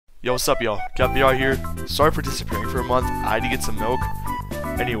Yo, what's up, y'all? Got VR here. Sorry for disappearing for a month. I had to get some milk.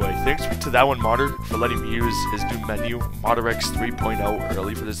 Anyway, thanks to that one modder for letting me use his new menu, ModderX 3.0,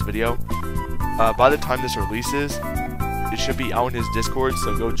 early for this video. By the time this releases, it should be out in his Discord,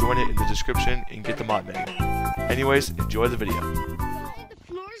 so go join it in the description and get the mod menu. Anyways, enjoy the video. The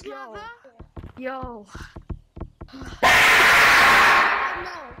floor's lava? Yo. No.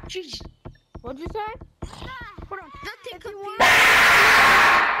 Jeez. What'd you say? Hold on. If you want...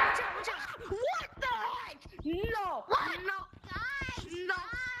 Watch out. What the heck? No. What? No. Guys. No.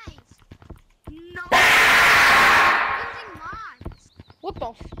 No. Using mods. What the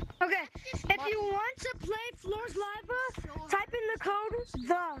f... Okay. If you want to play Floor's Lava, type in the code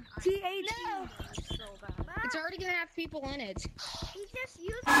THE. No. It's already gonna have people in it. He just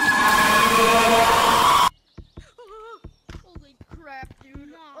used Holy crap, dude.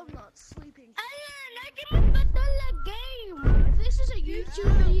 No. I'm not sleeping. I can put the game. This is a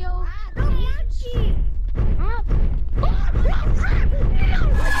YouTube video. Don't watch it.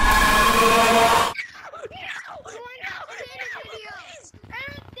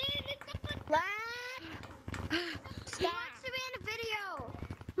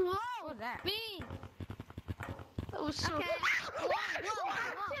 Me. That was so. Okay. Whoa.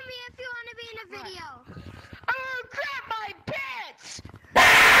 Tell me if you want to be in a video. Oh crap! My pants. What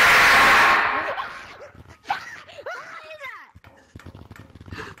is that?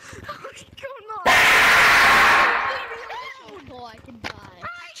 What's going on? Oh boy, I can die.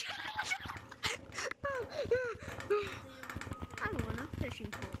 I don't want a fishing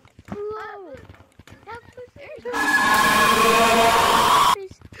pole. Whoa. That was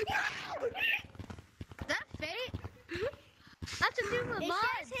That's a new mod.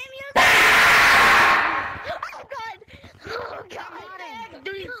 Oh god! Oh god!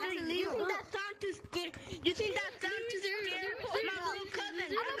 Do you think that sound too scary? You think that sound too scary? My little cousin.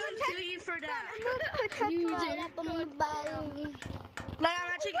 I'm gonna sue you for that. Like I'm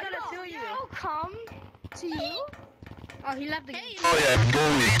actually gonna sue you. I'll come to you. Oh, he left the game. I am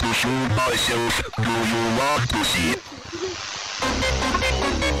going to shoot myself. Do you want to see?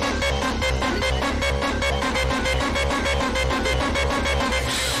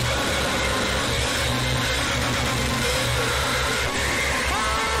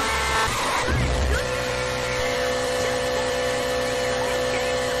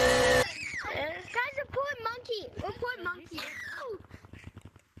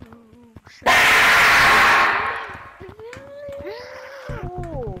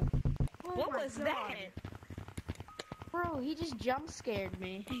 What was that? Bro, he just jump scared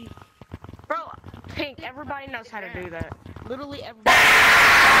me. Bro, Pink, everybody knows how to do that. Literally everybody.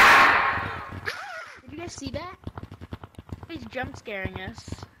 Did you guys see that? He's jump scaring us.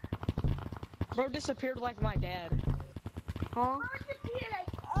 Bro disappeared like my dad. Huh?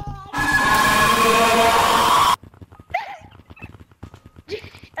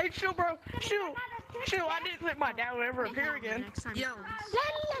 Hey, chill, bro. Chill. I didn't think my dad would ever appear again. Yo.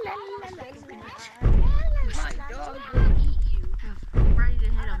 My dog will eat you. Ready to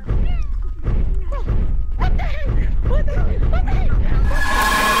hit him. What the heck? What the heck? What the heck?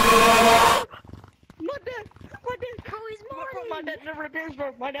 My dad. Bro, he's modding. My dad never appears, bro.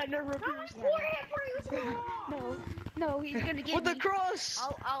 My dad never appears. No, he's gonna get With me. the cross.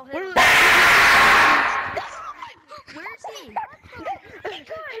 I'll hit Where him. is Where's he?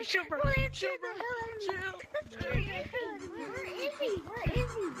 Chill, bro. Chill, bro. Chill. Where is he?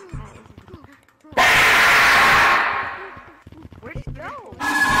 Where'd he go?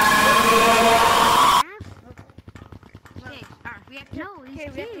 Okay, we have to. No,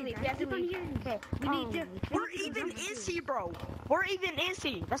 he's We have to leave. Okay, we need to. Where even is he, bro? Where even is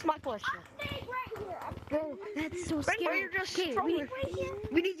he? That's my question. Bro, that's so Bro, scary. you're just Okay, trolling.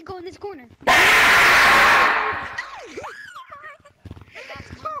 we need to go in this corner.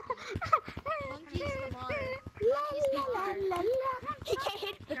 He can't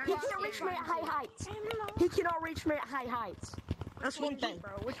hit. He can't reach me at high heights. He cannot reach me at high heights. That's one thing.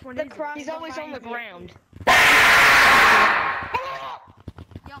 Bro, which one The is cross. He's always on the ground.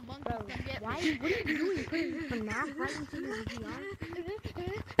 Yo, monkey, come get me. What are you doing? Putting the map right into the VR?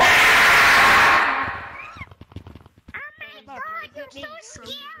 Oh my god, you're so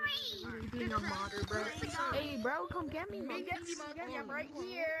scary! You're being a modder, bro. Hey, bro, come get me, monkey. I'm right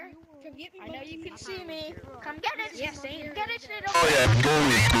here. Come get me, I know you can see me. Come get it. Yes, get it, little. I am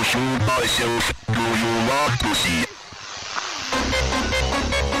going to shoot myself. Do you want to see?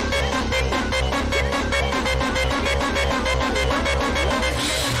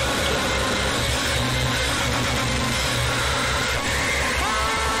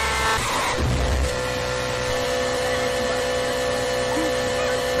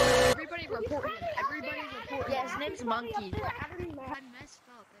 reporting him. Everybody's reporting Yeah, his name's Monkey. I messed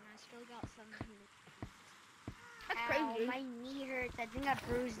up and I still got 17. That's Ow, crazy. my knee hurts. I think I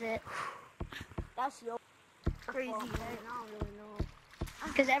bruised it. That's your Crazy. I don't really know.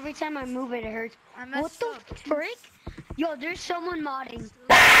 Because every time I move it, it hurts. I What messed the up. frick? Yo, there's someone modding.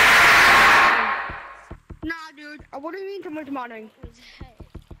 Nah, dude. What do you mean too much modding?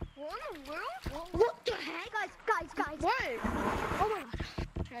 What in the world? What the heck? Guys. What? Oh my god.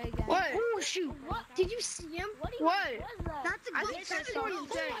 Try again. What? Oh shoot. Did you see him? What? What? That's a I ghost. think that's what Oh he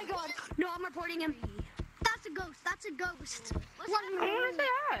said. my god. No, I'm reporting him. That's a ghost. That's a ghost. I want to say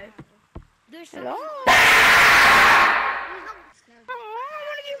hi. There's Hello? someone. Oh, I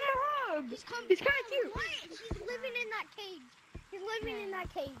want to give him a hug. He's kind of cute. He's living in that cage. He's living in that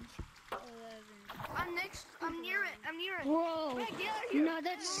cage. I'm next. I'm near it. Whoa. Wait, get out of here. No,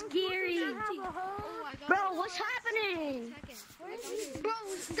 that's scary. Bro, what's happening? Bro,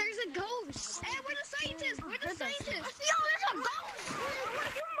 there's a ghost. Hey, we're the scientists. We're the scientists. Yo, there's a ghost. I want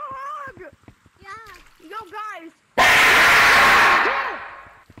to give him a hug. Yeah. Yo, guys.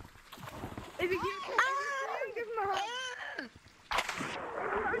 If you give him a hug.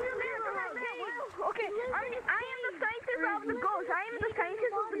 Okay, I am the scientist of the ghost. I am the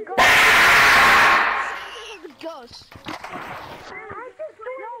scientist of the ghost. Ghost. I just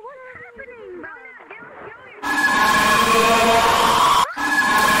don't know what's happening.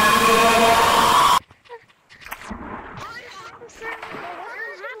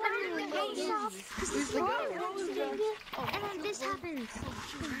 And then this happens.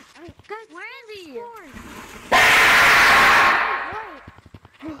 Guys, where is he?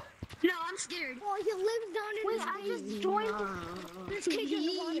 No, I'm scared. Oh, he lives down in Wait, I just joined this cage in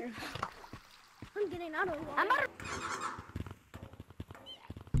the water. I'm getting out of the water. I'm about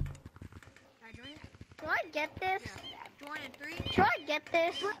Should I get this? Join in 3. Should I get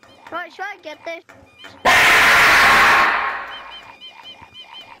this? Should I get this?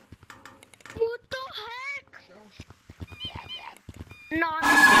 What the heck? No.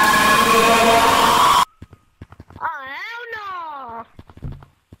 Oh, hell no.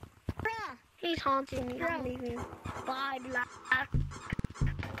 He's haunting me. I'm leaving. Bye, Black. I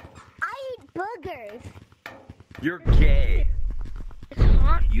eat boogers. You're gay. It's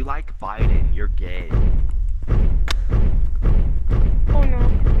haunt. You like Biden. You're gay. Oh no.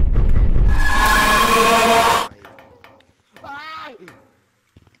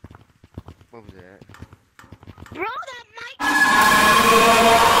 What was that? Bro, that mic.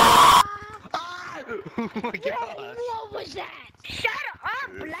 Oh my god. What was that? Shut up,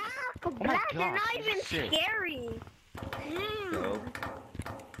 Black. Black, you're gosh, not even shit. scary. No.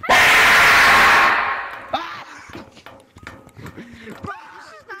 Bro, this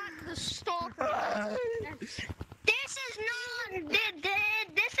is not the stalker. This is not.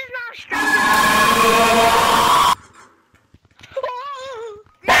 This is not Stranger.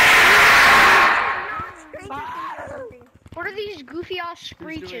 What are these goofy ass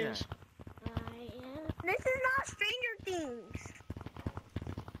screeches? This is not Stranger Things.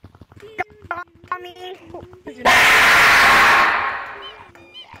 Dummy.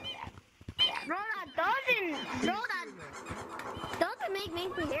 Bro, that doesn't make me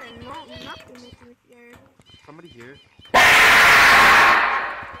scared. No, nothing makes me scared. Somebody here?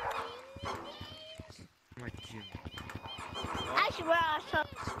 My gym. I swear I saw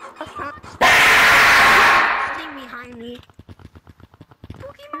something behind me.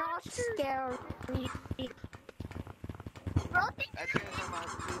 Not scary.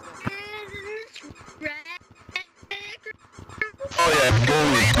 Bro, I am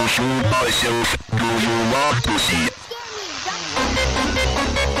going to shoot myself. Do you want to see?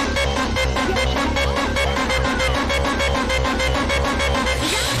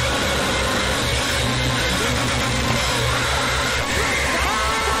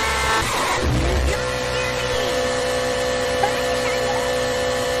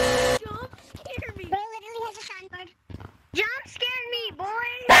 Jump scared me, boy.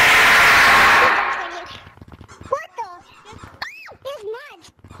 What the? There's nuts.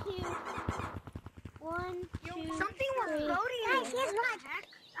 2, 1, 2. Something was floating. Guys, here's nuts.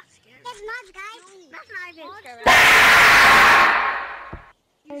 There's nuts, guys. That's not even scary.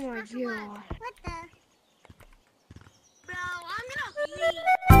 Oh my god. What the? Bro, I'm gonna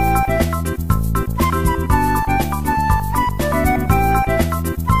leave.